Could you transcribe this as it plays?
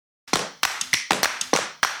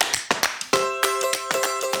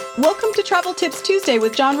Welcome to Travel Tips Tuesday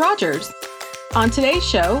with John Rogers. On today's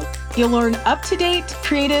show, you'll learn up-to-date,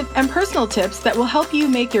 creative, and personal tips that will help you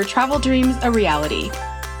make your travel dreams a reality.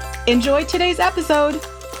 Enjoy today's episode.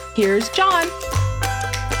 Here's John.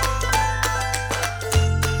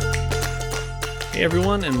 Hey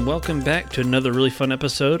everyone, and welcome back to another really fun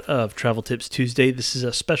episode of Travel Tips Tuesday. This is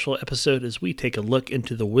a special episode as we take a look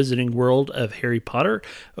into the wizarding world of Harry Potter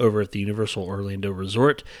over at the Universal Orlando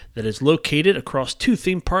Resort that is located across two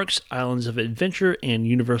theme parks, Islands of Adventure and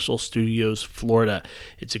Universal Studios Florida.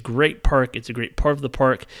 It's a great park, it's a great part of the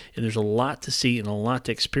park, and there's a lot to see and a lot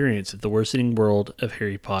to experience at the wizarding world of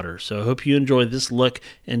Harry Potter. So I hope you enjoy this look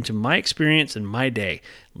into my experience and my day.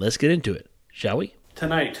 Let's get into it, shall we?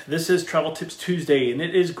 Tonight, this is Travel Tips Tuesday, and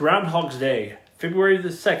it is Groundhog's Day, February the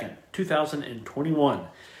 2nd, 2021.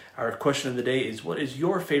 Our question of the day is, what is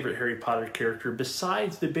your favorite Harry Potter character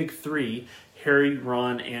besides the big three, Harry,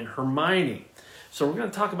 Ron, and Hermione? So we're going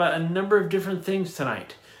to talk about a number of different things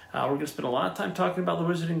tonight. We're going to spend a lot of time talking about the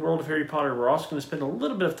wizarding world of Harry Potter. We're also going to spend a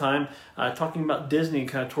little bit of time talking about Disney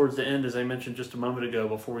kind of towards the end, as I mentioned just a moment ago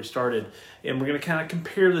before we started. And we're going to kind of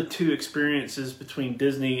compare the two experiences between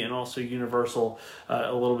Disney and also Universal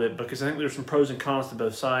a little bit, because I think there's some pros and cons to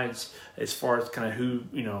both sides as far as kind of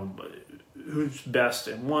who's best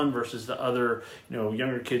in one versus the other,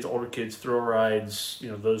 younger kids, older kids, thrill rides,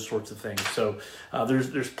 those sorts of things. So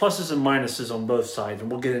there's pluses and minuses on both sides,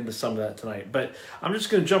 and we'll get into some of that tonight. But I'm just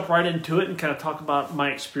going to jump right into it and kind of talk about my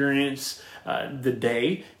experience the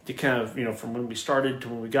day, to kind of, from when we started to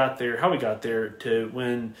when we got there, how we got there, to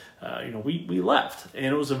when, we left. And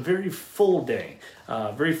it was a very full day,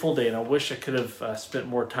 and I wish I could have spent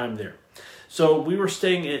more time there. So we were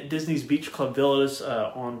staying at Disney's Beach Club Villas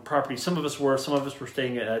on property. Some of us were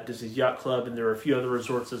staying at Disney's Yacht Club, and there were a few other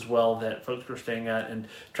resorts as well that folks were staying at. And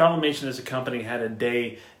Travelmation as a company had a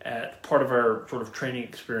day at part of our sort of training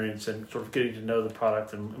experience and sort of getting to know the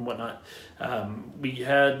product and whatnot. We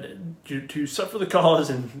had to suffer the cause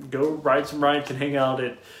and go ride some rides and hang out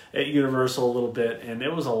at Universal a little bit, and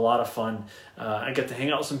it was a lot of fun. I got to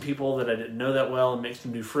hang out with some people that I didn't know that well and make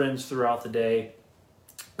some new friends throughout the day.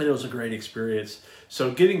 And it was a great experience.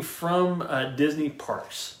 So getting from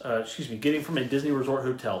getting from a Disney Resort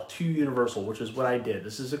hotel to Universal, which is what I did.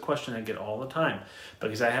 This is a question I get all the time,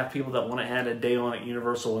 because I have people that want to add a day on at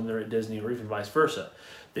Universal when they're at Disney, or even vice versa.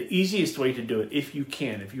 The easiest way to do it, if you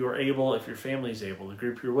can, if you are able, if your family is able, the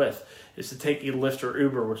group you're with, is to take a Lyft or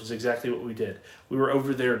Uber, which is exactly what we did. We were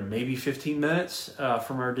over there in maybe 15 minutes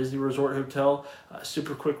from our Disney Resort hotel.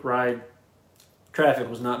 Super quick ride. Traffic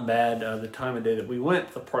was not bad. The time of day that we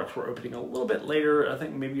went, the parks were opening a little bit later, I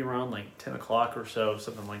think maybe around like 10 o'clock or so,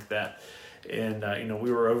 something like that. And,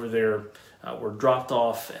 we were over there, were dropped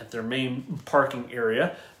off at their main parking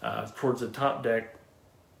area towards the top deck,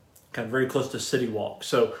 kind of very close to City Walk.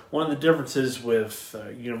 So one of the differences with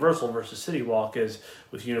Universal versus City Walk is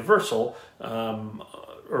with Universal,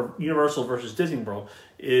 or Universal versus Disney World,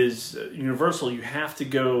 is Universal, you have to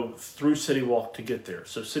go through City Walk to get there.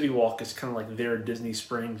 So City Walk is kind of like their Disney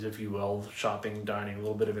Springs, if you will, shopping, dining, a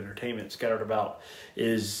little bit of entertainment scattered about.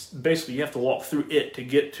 Is basically you have to walk through it to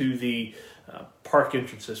get to the park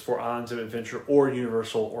entrances for Islands of Adventure or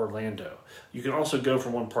Universal Orlando. You can also go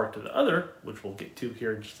from one park to the other, which we'll get to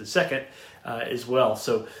here in just a second, as well.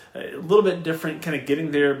 So a little bit different kind of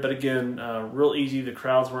getting there, but again, real easy. The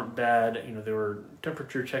crowds weren't bad. There were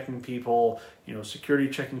temperature checking people, security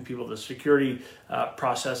checking people. The security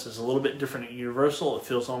process is a little bit different at Universal. It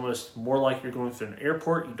feels almost more like you're going through an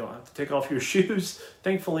airport. You don't have to take off your shoes,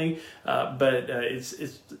 thankfully, but it's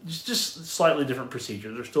just slightly different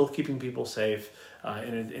procedure. They're still keeping people safe,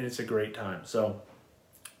 and it's a great time. So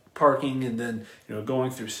parking and then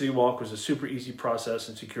going through City Walk was a super easy process,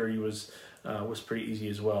 and security was pretty easy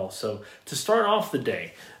as well. So to start off the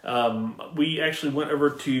day, we actually went over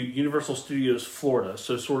to Universal Studios Florida,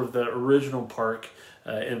 so sort of the original park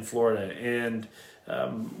in Florida, and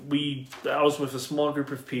I was with a small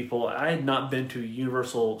group of people. I had not been to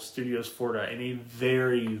Universal Studios Florida in a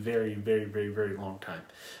very, very, very, very, very long time.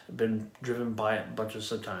 I've been driven by it a bunch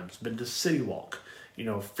of times. Been to City Walk,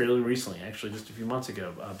 fairly recently, actually just a few months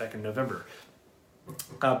ago, back in November.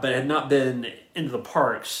 But had not been into the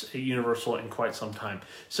parks at Universal in quite some time.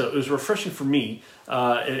 So it was refreshing for me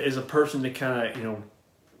as a person to kind of,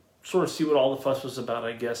 sort of see what all the fuss was about,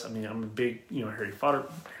 I guess. I mean, I'm a big, Harry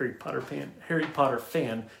Potter fan.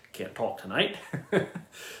 Can't talk tonight.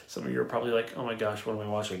 Some of you are probably like, oh my gosh, what am I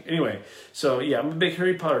watching? Anyway, so yeah, I'm a big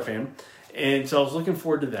Harry Potter fan. And so I was looking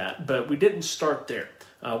forward to that, but we didn't start there.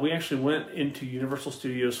 we actually went into Universal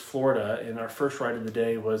Studios Florida, and our first ride of the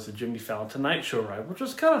day was the Jimmy Fallon Tonight Show ride, which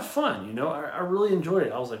was kind of fun. You know, I really enjoyed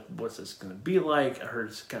it. I was like, what's this going to be like? I heard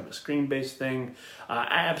it's kind of a screen-based thing. I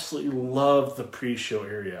absolutely loved the pre-show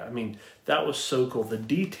area. I mean, that was so cool. The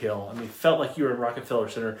detail, I mean, felt like you were in Rockefeller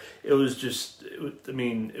Center. It was just,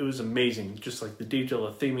 it was amazing. Just like the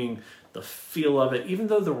detail, the theming, the feel of it, even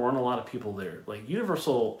though there weren't a lot of people there. Like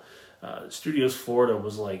Universal Studios Florida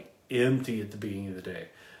was like empty at the beginning of the day.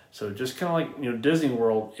 So just kind of like, you know, Disney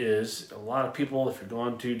World is a lot of people. If you're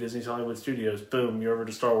going to Disney's Hollywood Studios, boom, you're over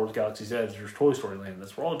to Star Wars Galaxy's Edge, there's Toy Story Land.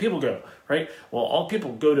 That's where all the people go, right? Well, all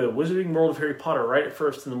people go to Wizarding World of Harry Potter right at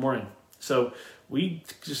first in the morning. So we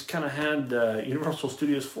just kind of had Universal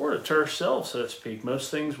Studios Florida to ourselves, so to speak.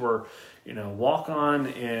 Most things were, you know, walk on,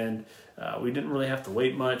 and we didn't really have to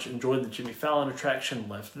wait much. Enjoyed the Jimmy Fallon attraction,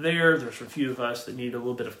 left there. There's a few of us that need a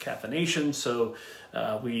little bit of caffeination, so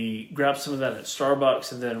we grabbed some of that at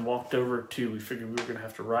Starbucks and then walked over to, we figured we were going to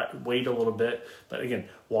have to wait a little bit, but again,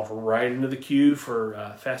 walked right into the queue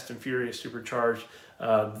for Fast and Furious Supercharged.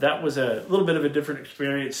 That was a little bit of a different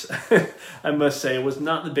experience, I must say. I was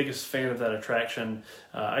not the biggest fan of that attraction.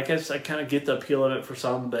 I guess I kind of get the appeal of it for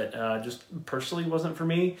some, but just personally wasn't for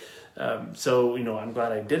me. So, you know, I'm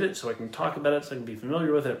glad I did it so I can talk about it, so I can be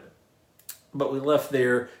familiar with it. But we left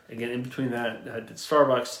there, again, in between that, I did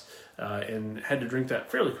Starbucks and had to drink that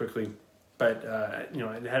fairly quickly. But, you know,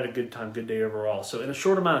 I had a good time, good day overall. So in a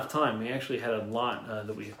short amount of time, we actually had a lot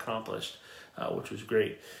that we accomplished, which was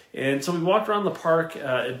great. And so we walked around the park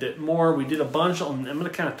a bit more. We did a bunch. I'm going to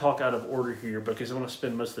kind of talk out of order here because I want to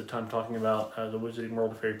spend most of the time talking about the Wizarding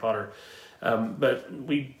World of Harry Potter. But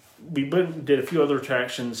we went and did a few other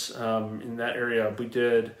attractions in that area. We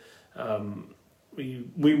did...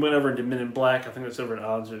 We went over into Men in Black. I think that's over at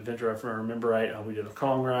Islands of Adventure, if I remember right. We did a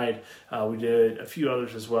Kong ride. We did a few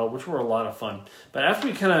others as well, which were a lot of fun. But after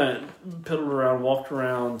we kind of piddled around, walked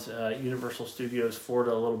around Universal Studios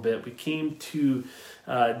Florida a little bit, we came to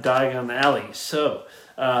Diagon Alley. So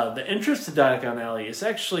the entrance to Diagon Alley is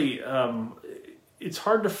actually... it's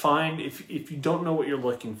hard to find if you don't know what you're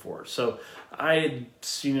looking for. So I had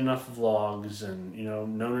seen enough vlogs and, you know,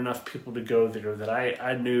 known enough people to go there that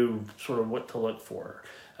I knew sort of what to look for.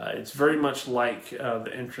 It's very much like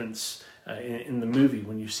the entrance in the movie.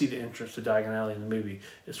 When you see the entrance to Diagon Alley in the movie,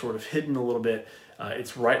 it's sort of hidden a little bit.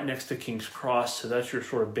 It's right next to King's Cross, so that's your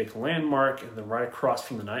sort of big landmark. And then right across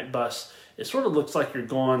from the night bus, it sort of looks like you're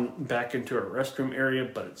going back into a restroom area,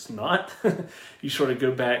 but it's not. You sort of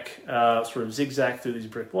go back, sort of zigzag through these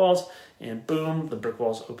brick walls, and boom, the brick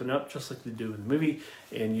walls open up just like they do in the movie.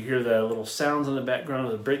 And you hear the little sounds in the background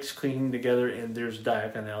of the bricks clinking together, and there's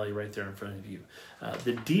Diagon Alley right there in front of you.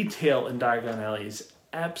 The detail in Diagon Alley is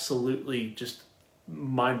absolutely just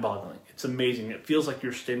mind-boggling. It's amazing. It feels like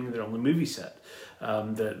you're standing there on the movie set.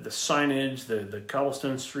 The signage, the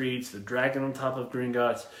cobblestone streets, the dragon on top of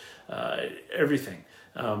Gringotts, everything.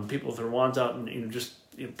 People with their wands out,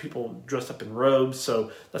 and people dressed up in robes.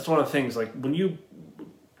 So that's one of the things. Like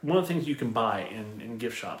one of the things you can buy in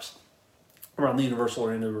gift shops around the Universal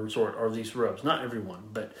Orlando Resort are these robes. Not everyone,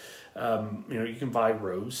 but you can buy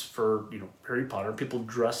robes for Harry Potter. People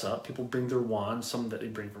dress up. People bring their wands. Some that they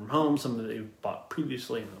bring from home. Some that they've bought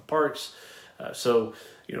previously in the parks. So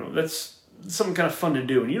that's something kind of fun to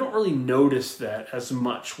do, and you don't really notice that as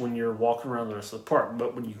much when you're walking around the rest of the park.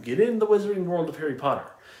 But when you get in the Wizarding World of Harry Potter,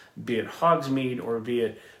 be it Hogsmeade or be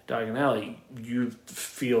it Diagon Alley, you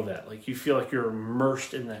feel that. Like, you feel like you're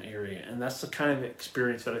immersed in that area, and that's the kind of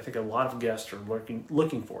experience that I think a lot of guests are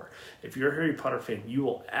looking for. If you're a Harry Potter fan, you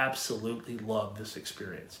will absolutely love this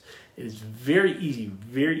experience. It is very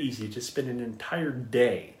easy to spend an entire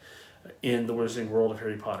day in the Wizarding World of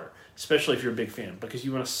Harry Potter, especially if you're a big fan, because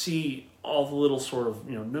you want to see all the little sort of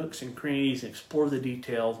nooks and crannies and explore the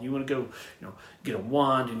details. You want to go get a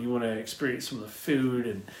wand, and you want to experience some of the food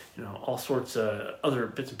and all sorts of other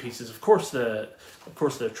bits and pieces. Of course the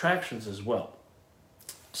attractions as well.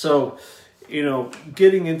 So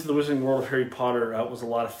getting into the Wizarding World of Harry Potter was a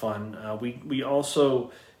lot of fun. We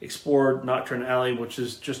also explored Knockturn Alley, which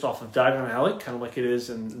is just off of Diagon Alley, kind of like it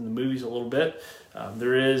is in the movies a little bit.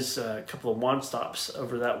 There is a couple of wand stops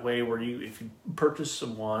over that way where if you purchase a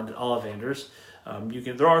wand at Ollivanders,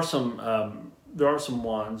 there are some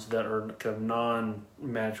wands that are kind of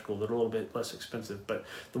non-magical that are a little bit less expensive, but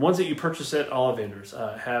the ones that you purchase at Ollivanders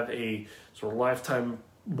have a sort of lifetime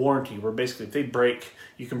warranty where basically if they break,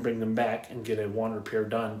 you can bring them back and get a wand repair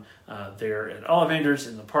done there at Ollivanders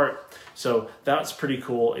in the park. So that's pretty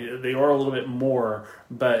cool. They are a little bit more,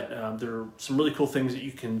 but there are some really cool things that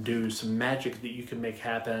you can do, some magic that you can make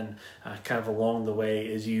happen kind of along the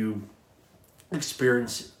way as you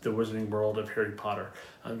experience the Wizarding World of Harry Potter.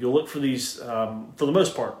 You'll look for these, for the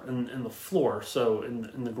most part, in the floor, so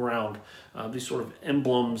in the ground, these sort of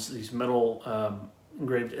emblems, these metal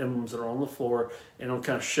engraved emblems that are on the floor, and it'll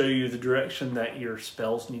kind of show you the direction that your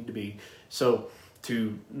spells need to be, so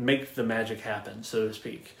to make the magic happen, so to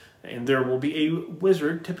speak. And there will be a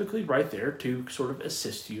wizard typically right there to sort of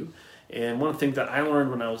assist you. And one of the things that I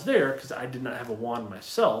learned when I was there, because I did not have a wand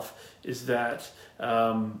myself, is that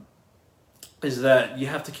you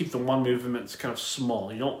have to keep the wand movements kind of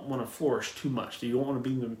small. You don't want to flourish too much. You don't want to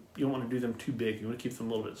You don't want to do them too big. You want to keep them a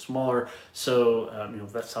little bit smaller. So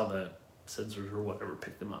that's how the censors or whatever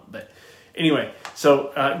pick them up. But anyway,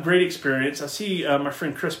 so great experience. I see my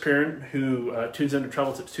friend Chris Perrin, who tunes into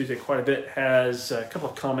Travel Tips Tuesday quite a bit, has a couple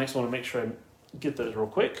of comments. I want to make sure I get those real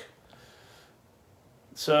quick.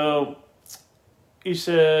 So he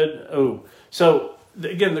said,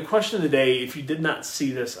 again, the question of the day, if you did not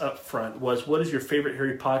see this up front, was what is your favorite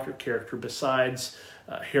Harry Potter character besides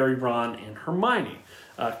Harry, Ron, and Hermione?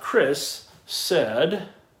 Chris said,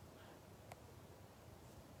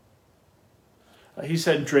 he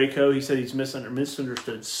said Draco. He said he's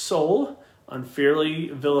misunderstood soul, unfairly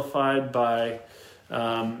vilified by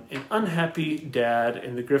an unhappy dad,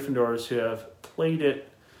 and the Gryffindors who have played it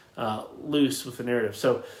loose with the narrative.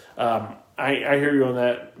 So I hear you on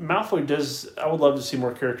that. Malfoy I would love to see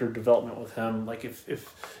more character development with him. Like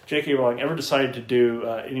if J.K. Rowling ever decided to do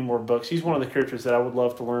any more books, he's one of the characters that I would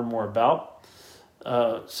love to learn more about.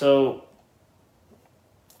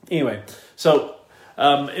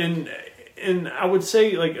 And I would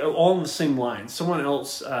say, like, all in the same line. Someone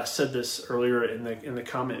else said this earlier in the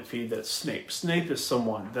comment feed, that Snape is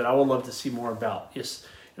someone that I would love to see more about. Yes,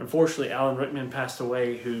 unfortunately, Alan Rickman passed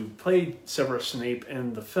away, who played Severus Snape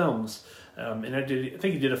in the films, and I think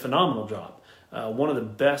he did a phenomenal job. One of the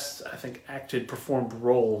best, I think, performed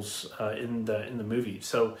roles in the movie.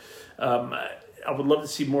 So I would love to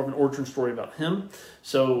see more of an origin story about him.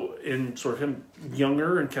 So in sort of him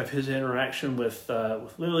younger and kind of his interaction with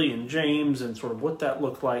Lily and James and sort of what that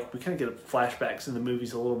looked like. We kind of get flashbacks in the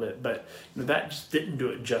movies a little bit, but that just didn't do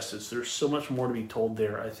it justice. There's so much more to be told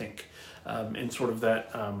there, I think, and sort of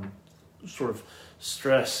that sort of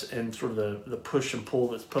stress and sort of the push and pull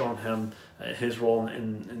that's put on him, his role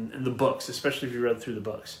in the books, especially if you read through the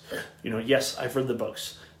books. Yes, I've read the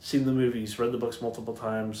books, seen the movies, read the books multiple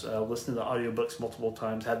times, listened to the audiobooks multiple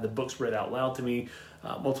times, had the books read out loud to me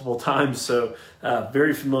multiple times, so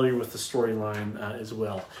very familiar with the storyline as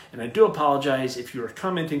well. And I do apologize if you are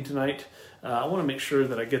commenting tonight. I want to make sure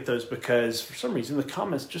that I get those, because for some reason the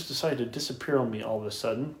comments just decided to disappear on me all of a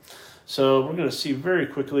sudden. So we're going to see very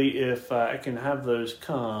quickly if I can have those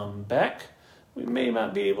come back. We may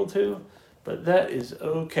not be able to, but that is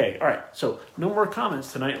okay. All right, so no more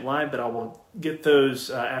comments tonight live, but I will get those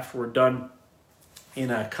after we're done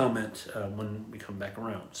in a comment when we come back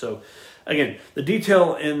around. So again, the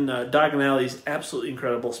detail in Diagon Alley is absolutely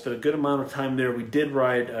incredible. Spent a good amount of time there. We did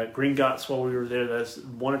ride Gringotts while we were there. That's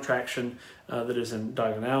one attraction that is in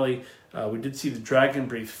Diagon Alley. We did see the Dragon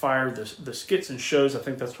Breathe Fire. The skits and shows, I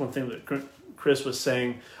think that's one thing that Chris was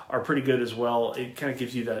saying, are pretty good as well. It kind of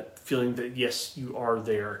gives you that feeling that, yes, you are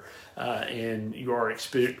there and you are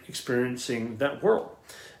experiencing that world.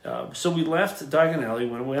 So we left Diagon Alley,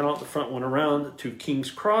 when we went out the front, went around to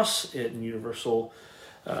King's Cross in Universal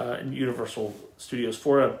Studios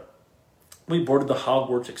Florida. We boarded the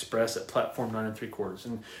Hogwarts Express at platform 9 3/4.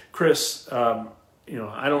 And Chris, I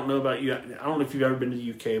don't know about you. I don't know if you've ever been to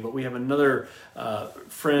the UK, but we have another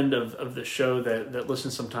friend of the show that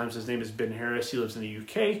listens sometimes. His name is Ben Harris. He lives in the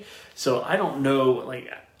UK. So I don't know,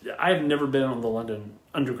 I've never been on the London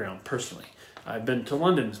Underground personally. I've been to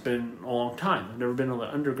London. It's been a long time. I've never been on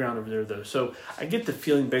the Underground over there, though. So I get the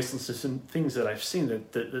feeling, based on some things that I've seen,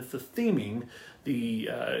 that the theming,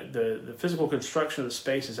 the physical construction of the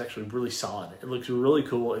space is actually really solid. It looks really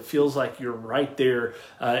cool. It feels like you're right there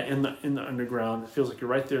in the Underground. It feels like you're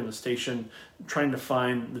right there in the station, trying to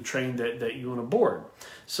find the train that you want to board.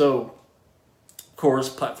 So, of course,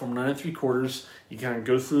 platform 9 3/4. You kind of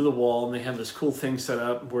go through the wall, and they have this cool thing set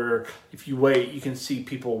up where if you wait, you can see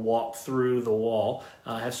people walk through the wall.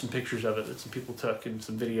 I have some pictures of it that some people took and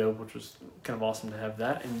some video, which was kind of awesome to have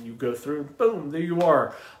that. And you go through, and boom, there you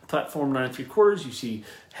are. Platform 9 3/4. You see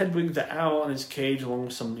Hedwig the Owl in his cage, along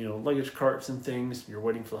with some luggage carts and things. You're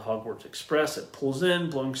waiting for the Hogwarts Express. It pulls in,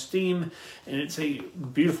 blowing steam, and it's a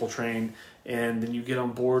beautiful train. And then you get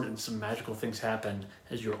on board, and some magical things happen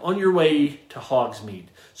as you're on your way to Hogsmeade.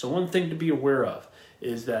 So one thing to be aware of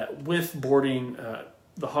is that with boarding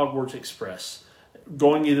the Hogwarts Express,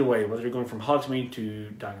 going either way, whether you're going from Hogsmeade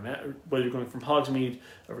to Diagon, whether you're going from Hogsmeade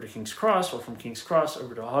over to King's Cross or from King's Cross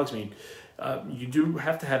over to Hogsmeade, you do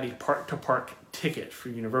have to have a park-to-park ticket for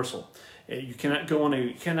Universal. You cannot go on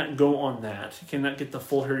that. You cannot get the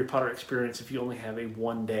full Harry Potter experience if you only have a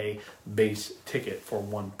one-day base ticket for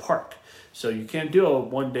one park. So you can't do a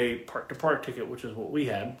one-day park-to-park ticket, which is what we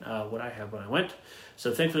had, what I had when I went.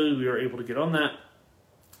 So thankfully we were able to get on that,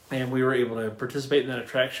 and we were able to participate in that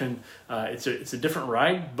attraction. It's a different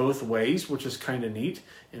ride both ways, which is kind of neat.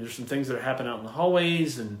 And there's some things that happen out in the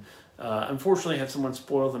hallways, and unfortunately, I had someone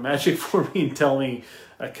spoil the magic for me and tell me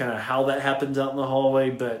kind of how that happens out in the hallway.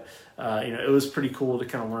 But it was pretty cool to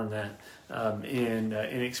kind of learn that and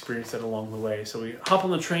experience that along the way. So we hop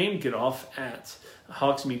on the train, get off at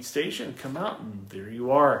Hogsmeade Station, come out, and there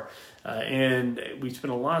you are. And we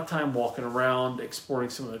spent a lot of time walking around, exploring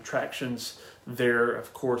some of the attractions there.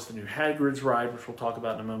 Of course, the new Hagrid's ride, which we'll talk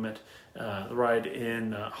about in a moment. The ride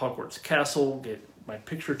in Hogwarts Castle, get my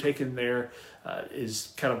picture taken there,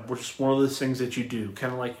 is kind of just one of those things that you do.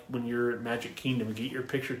 Kind of like when you're at Magic Kingdom and get your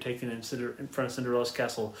picture taken in front of Cinderella's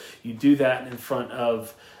castle. You do that in front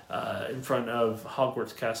of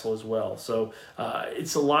Hogwarts Castle as well. So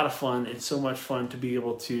it's a lot of fun. It's so much fun to be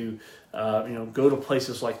able to go to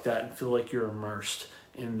places like that and feel like you're immersed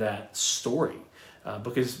in that story.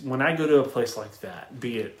 Because when I go to a place like that,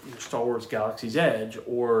 be it Star Wars Galaxy's Edge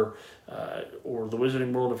or the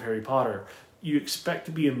Wizarding World of Harry Potter, you expect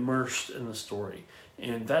to be immersed in the story.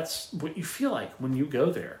 And that's what you feel like when you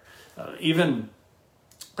go there.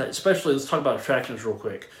 Especially, let's talk about attractions real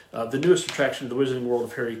quick. The newest attraction of the Wizarding World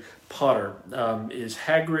of Harry Potter is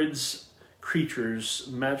Hagrid's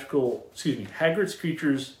Magical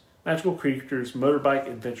Creatures Motorbike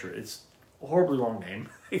Adventure. It's a horribly long name.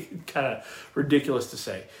 Kind of ridiculous to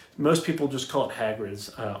say. Most people just call it Hagrid's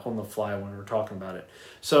on the fly when we're talking about it.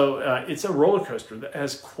 So it's a roller coaster that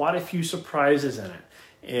has quite a few surprises in it.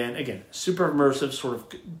 And again, super immersive, sort of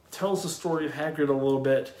tells the story of Hagrid a little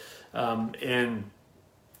bit. And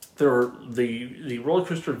the roller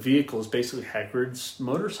coaster vehicle is basically Hagrid's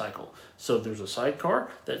motorcycle. So there's a sidecar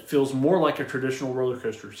that feels more like a traditional roller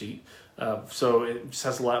coaster seat. So it just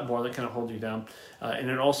has a lot more that kind of holds you down.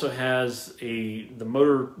 And it also has the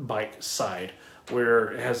motorbike side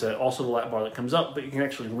where it has also the lap bar that comes up, but you can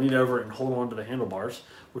actually lean over and hold on to the handlebars,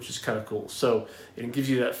 which is kind of cool. So it gives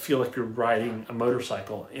you that feel like you're riding a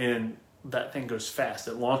motorcycle, and that thing goes fast.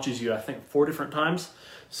 It launches you, I think, 4 different times.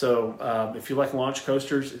 So if you like launch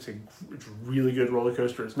coasters, it's a really good roller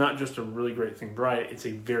coaster. It's not just a really great thing to ride, it's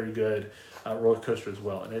a very good roller coaster as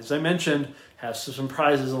well. And as I mentioned, has some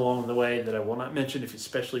prizes along the way that I will not mention,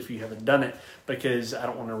 especially if you haven't done it, because I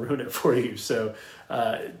don't want to ruin it for you. So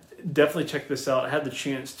definitely check this out. I had the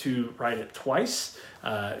chance to ride it twice.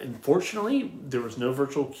 Unfortunately, there was no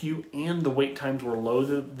virtual queue, and the wait times were low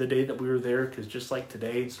the day that we were there, because just like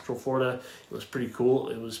today in Central Florida, it was pretty cool.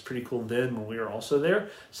 It was pretty cool then when we were also there,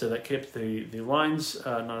 so that kept the lines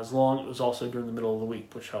not as long. It was also during the middle of the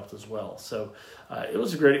week, which helped as well. So it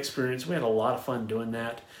was a great experience. We had a lot of fun doing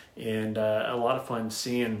that, and a lot of fun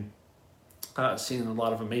seeing a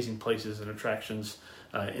lot of amazing places and attractions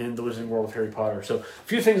in the Wizarding World of Harry Potter. So a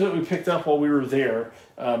few things that we picked up while we were there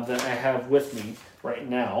that I have with me right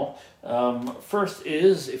now. First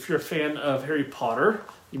is, if you're a fan of Harry Potter,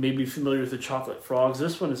 you may be familiar with the chocolate frogs.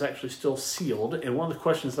 This one is actually still sealed, and one of the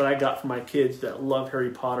questions that I got from my kids that love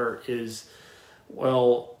Harry Potter is,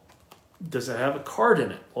 well, does it have a card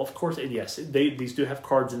in it? Well, of course, yes, these do have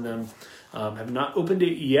cards in them. Have not opened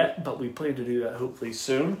it yet, but we plan to do that hopefully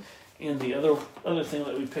soon. And the other thing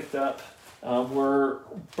that we picked up were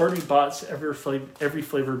Bertie Bott's every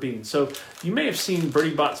flavor beans. So you may have seen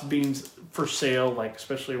Bertie Bott's beans for sale, like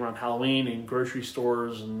especially around Halloween in grocery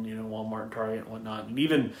stores and Walmart and Target and whatnot. And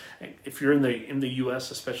even if you're in the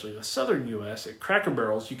U.S., especially the southern U.S., at Cracker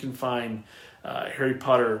Barrels, you can find Harry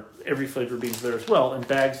Potter every flavor beans there as well, in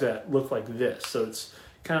bags that look like this. So it's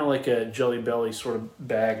kind of like a Jelly Belly sort of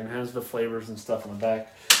bag and has the flavors and stuff on the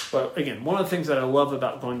back. But again, one of the things that I love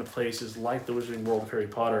about going to places like the Wizarding World of Harry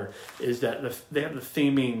Potter is that they have the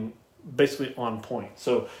theming basically on point.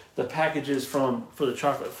 So the packages for the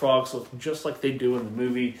chocolate frogs look just like they do in the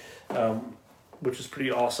movie, which is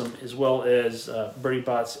pretty awesome, as well as Bertie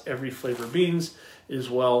Bott's every flavor beans as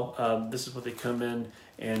well. This is what they come in,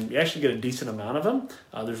 and you actually get a decent amount of them.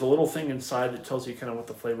 There's a little thing inside that tells you kind of what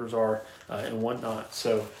the flavors are and whatnot.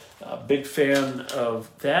 So big fan of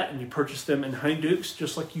that, and you purchase them in Honeydukes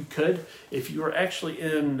just like you could if you were actually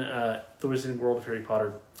in the Wizarding World of Harry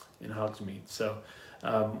Potter in Hogsmeade. So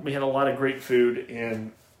we had a lot of great food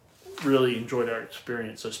and really enjoyed our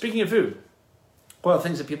experience. So speaking of food, one of the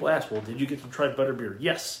things that people ask, well, did you get to try butterbeer?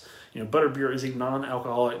 Yes. Butterbeer is a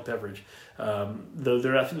non-alcoholic beverage,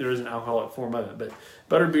 though I think there is an alcoholic form of it. But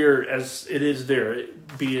butterbeer, as it is there,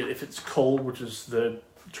 be it if it's cold, which is the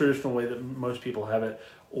traditional way that most people have it,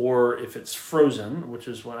 or if it's frozen, which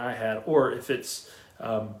is what I had, or if it's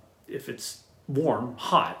warm,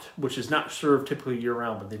 hot, which is not served typically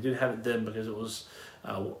year-round, but they did have it then because it was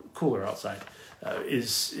cooler outside,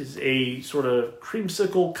 is a sort of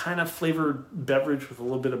creamsicle kind of flavored beverage with a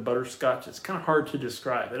little bit of butterscotch. It's kind of hard to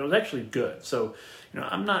describe. It was actually good. So,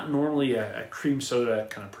 I'm not normally a cream soda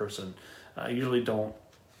kind of person. I usually don't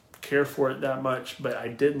care for it that much, but I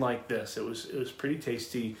did like this. It was pretty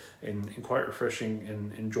tasty and quite refreshing,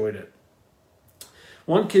 and enjoyed it.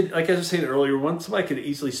 One could, like I was saying earlier, somebody could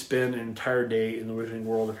easily spend an entire day in the Wizarding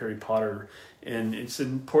World of Harry Potter, and it's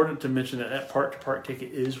important to mention that park-to-park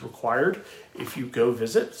ticket is required if you go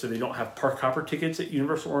visit. So they don't have park hopper tickets at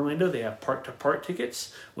Universal Orlando. They have park-to-park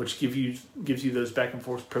tickets, which gives you those back and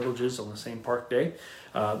forth privileges on the same park day.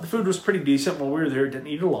 The food was pretty decent while we were there. Didn't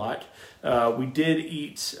eat a lot. We did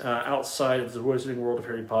eat outside of the Wizarding World of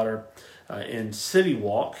Harry Potter in City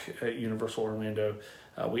Walk at Universal Orlando.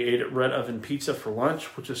 We ate at Red Oven Pizza for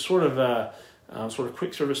lunch, which is sort of a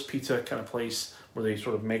quick service pizza kind of place where they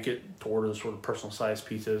sort of make it to order the sort of personal sized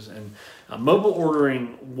pizzas. And mobile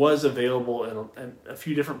ordering was available at a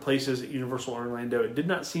few different places at Universal Orlando. It did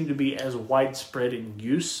not seem to be as widespread in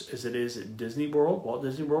use as it is at Walt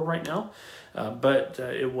Disney World right now, but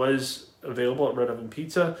it was available at Red Oven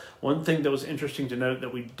Pizza. One thing that was interesting to note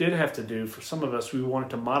that we did have to do, for some of us, we wanted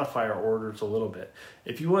to modify our orders a little bit.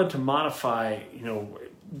 If you wanted to modify,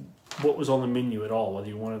 what was on the menu at all, whether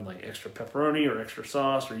you wanted like extra pepperoni or extra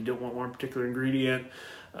sauce, or you didn't want one particular ingredient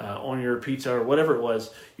on your pizza or whatever it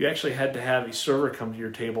was, you actually had to have a server come to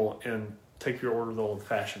your table and take your order the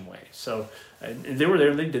old-fashioned way. So, and they were there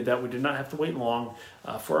and they did that. We did not have to wait long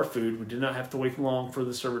for our food. We did not have to wait long for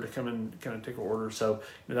the server to come and kind of take our order. So,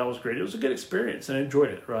 that was great. It was a good experience, and I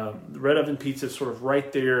enjoyed it. The Red Oven Pizza is sort of right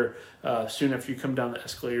there soon after you come down the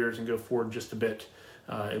escalators and go forward just a bit.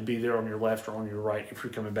 It'll be there on your left or on your right if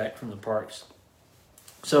you're coming back from the parks.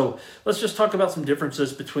 So let's just talk about some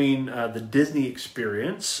differences between the Disney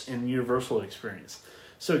experience and Universal experience.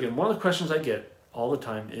 So again, one of the questions I get all the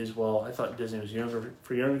time is, well, I thought Disney was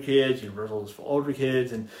for younger kids, Universal is for older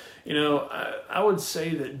kids. And, I would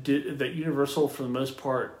say that Universal, for the most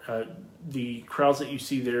part, the crowds that you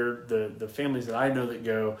see there, the families that I know that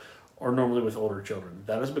go, are normally with older children.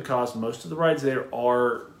 That is because most of the rides there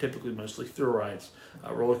are typically mostly thrill rides,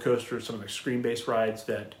 roller coasters, some of the screen-based rides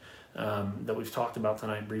that we've talked about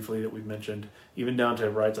tonight briefly, that we've mentioned, even down to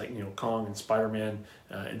rides like Kong and Spider-Man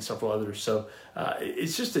and several others. So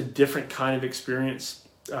it's just a different kind of experience.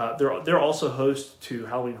 They're also host to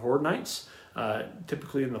Halloween Horror Nights,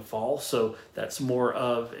 typically in the fall. So that's more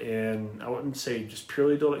of I wouldn't say just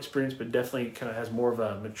purely adult experience, but definitely kind of has more of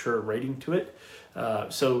a mature rating to it.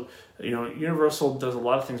 So Universal does a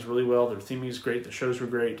lot of things really well. Their theming is great. The shows were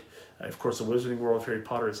great. Of course, the Wizarding World of Harry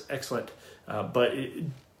Potter is excellent. But it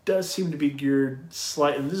does seem to be geared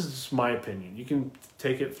slightly, and this is just my opinion. You can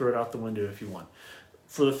take it, throw it out the window if you want.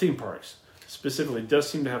 For the theme parks, specifically, it does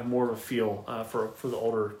seem to have more of a feel for the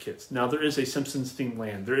older kids. Now, there is a Simpsons themed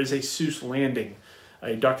land. There is a Seuss Landing,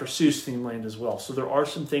 a Dr. Seuss themed land as well. So there are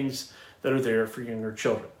some things that are there for younger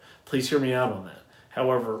children. Please hear me out on that.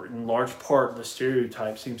 However, in large part, the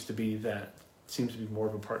stereotype seems to be more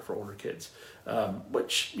of a part for older kids,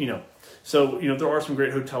 which, so, there are some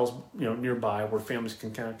great hotels, nearby where families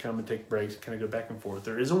can kind of come and take breaks and kind of go back and forth.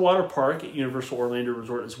 There is a water park at Universal Orlando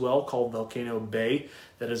Resort as well called Volcano Bay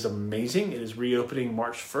that is amazing. It is reopening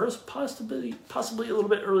March 1st, possibly a little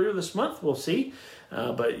bit earlier this month. We'll see.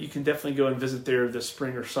 But you can definitely go and visit there this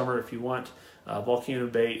spring or summer if you want. Volcano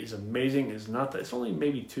Bay is amazing. It's only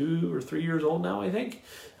maybe 2 or 3 years old now, I think.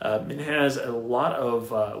 It has a lot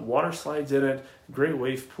of water slides in it, great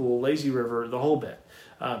wave pool, lazy river, the whole bit.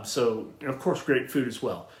 So, of course, great food as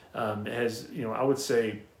well. It has, I would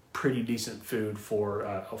say, pretty decent food for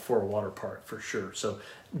a water park for sure. So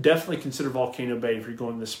definitely consider Volcano Bay if you're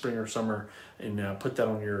going this spring or summer, and put that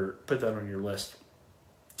on your list.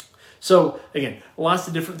 So again, lots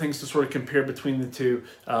of different things to sort of compare between the two.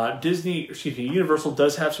 Universal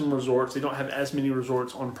does have some resorts. They don't have as many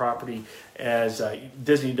resorts on property as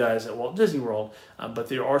Disney does at Walt Disney World, but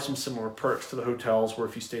there are some similar perks to the hotels, where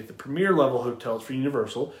if you stay at the premier level hotels for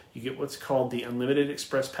Universal, you get what's called the Unlimited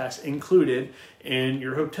Express Pass included in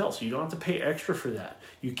your hotel. So you don't have to pay extra for that.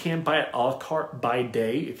 You can buy it a la carte by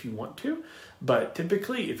day if you want to, but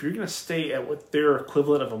typically if you're going to stay at what their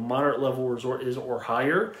equivalent of a moderate level resort is or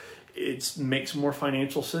higher, it makes more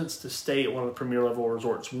financial sense to stay at one of the premier level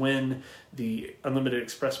resorts when the Unlimited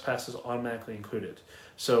Express Pass is automatically included.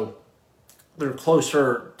 So they're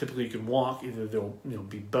closer. Typically, you can walk. Either there'll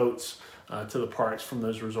be boats to the parks from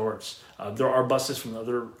those resorts. There are buses from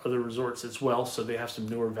other resorts as well. So they have some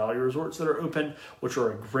newer value resorts that are open, which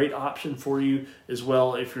are a great option for you as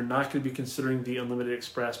well if you're not going to be considering the Unlimited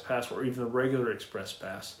Express Pass or even the regular Express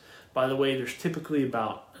Pass. By the way, there's typically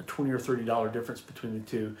about a $20 or $30 difference between the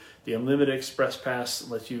two. The Unlimited Express Pass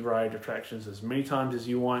lets you ride attractions as many times as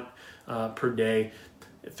you want per day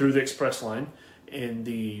through the Express line. And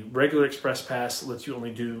the regular Express Pass lets you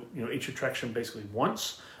only do each attraction basically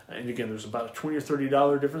once. And again, there's about a $20 or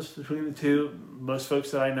 $30 difference between the two. Most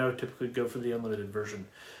folks that I know typically go for the unlimited version.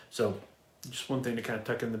 So just one thing to kind of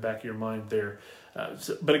tuck in the back of your mind there.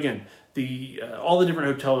 But again, all the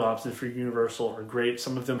different hotel options for Universal are great.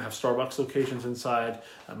 Some of them have Starbucks locations inside.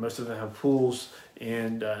 Most of them have pools,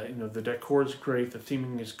 and the decor is great. The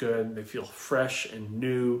theming is good. They feel fresh and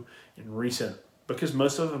new and recent, because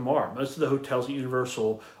most of them are. Most of the hotels at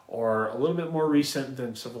Universal are a little bit more recent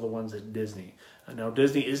than some of the ones at Disney. Now,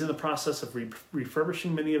 Disney is in the process of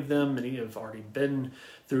refurbishing many of them. Many have already been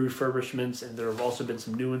through refurbishments, and there have also been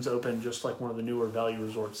some new ones open, just like one of the newer value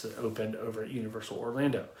resorts that opened over at Universal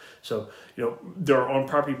Orlando. So, there are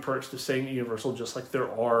on-property perks to staying at Universal, just like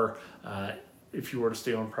there are if you were to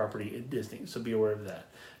stay on property at Disney. So be aware of that.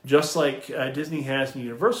 Just like Disney has in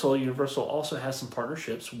Universal, Universal also has some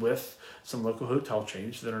partnerships with some local hotel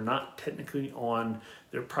chains that are not technically on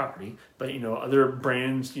their property, but other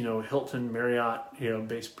brands, Hilton, Marriott,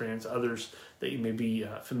 based brands, others that you may be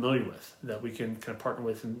familiar with, that we can kind of partner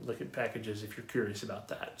with and look at packages if you're curious about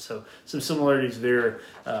that. So some similarities there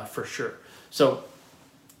for sure. So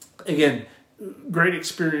again, great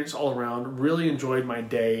experience all around. Really enjoyed my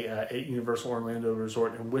day at Universal Orlando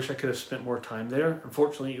Resort, and wish I could have spent more time there.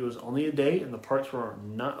 Unfortunately, it was only a day, and the parks were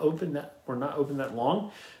not open that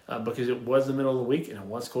long because it was the middle of the week and it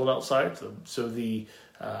was cold outside. So the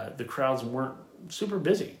crowds weren't super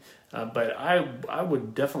busy. But I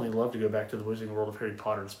would definitely love to go back to the Wizarding World of Harry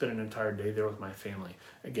Potter and spend an entire day there with my family.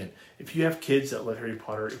 Again, if you have kids that love Harry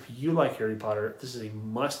Potter, if you like Harry Potter, this is a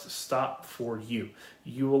must stop for you.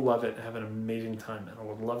 You will love it and have an amazing time. And I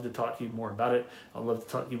would love to talk to you more about it. I'd love to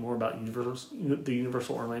talk to you more about the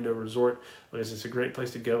Universal Orlando Resort, because it's a great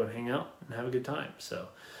place to go and hang out and have a good time. So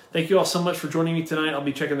thank you all so much for joining me tonight. I'll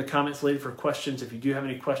be checking the comments later for questions. If you do have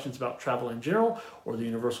any questions about travel in general, or the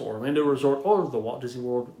Universal Orlando Resort, or the Walt Disney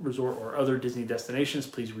World Resort, or other Disney destinations,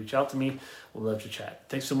 please reach out to me. We'd love to chat.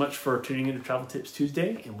 Thanks so much for tuning in to Travel Tips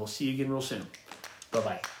Tuesday, and we'll see you again real soon.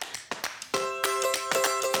 Bye-bye.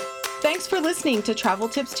 Thanks for listening to Travel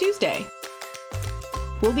Tips Tuesday.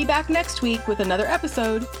 We'll be back next week with another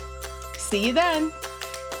episode. See you then.